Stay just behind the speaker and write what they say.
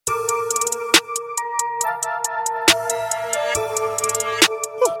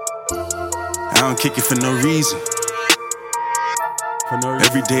I don't kick it for no reason.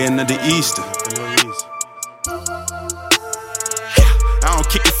 Every day another Easter. I don't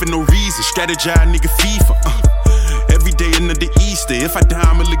kick it for no reason. Strategize, nigga, FIFA. Every day another Easter. If I die,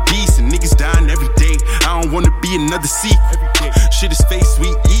 I'ma look decent. Niggas dying every day. I don't wanna be another sequel. Shit is face, we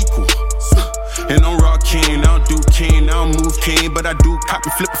equal. And I'm raw king, I don't do king, I don't move king, but I do cop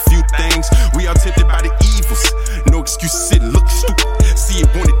and flip a few things. We all tempted by the evils. No excuse to sit and look stupid. See it,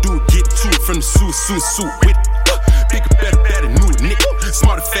 wanna do it, get to it from the suit with it. Bigger, better, new nigga.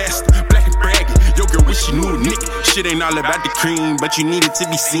 Smarter, faster, black and bragging. Yo girl wish she knew a nigga. Shit ain't all about the cream, but you need it to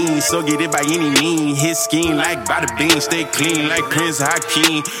be seen. So get it by any means. His skin like bada bean, stay clean like Prince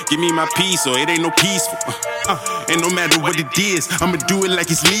Hakeem. Give me my peace, or it ain't no peaceful. And no matter what it is, I'ma do it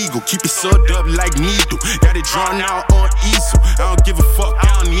like it's legal. Keep it sewed up like needle. Got it drawn out on easel. I don't give a fuck,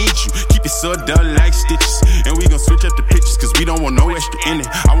 I don't need you. Keep it sewed up like stitches. And we gon' switch up the pictures, cause we don't want no extra in it.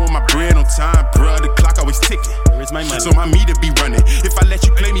 I want my bread on time, bruh. The clock always ticking. Where's my money? So my meter be running. If I let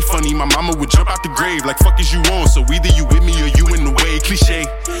you play me funny, my mama would jump out the grave. Like fuck is you on? So either you with me or you in the way. Cliche.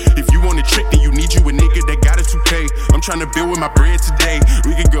 If you want a trick, then you need you a nigga that got it 2K. I'm tryna build with my bread today.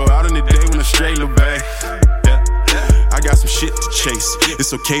 We can go out on the day when I'm straight, little babe. I got some shit to chase.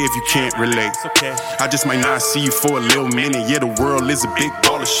 It's okay if you can't relate. I just might not see you for a little minute. Yeah, the world is a big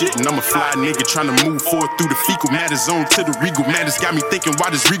ball of shit, and I'm a fly nigga trying to move forward through the fecal matter zone to the regal matters. Got me thinking,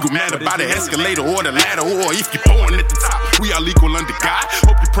 why does regal matter? By the escalator or the ladder, or if you're born at the top. We all equal under God.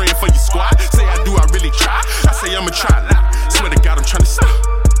 Hope you're praying for your squad. Say I do, I really try. I say I'ma try a lot. Swear to God, I'm trying to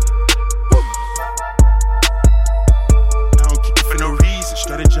stop.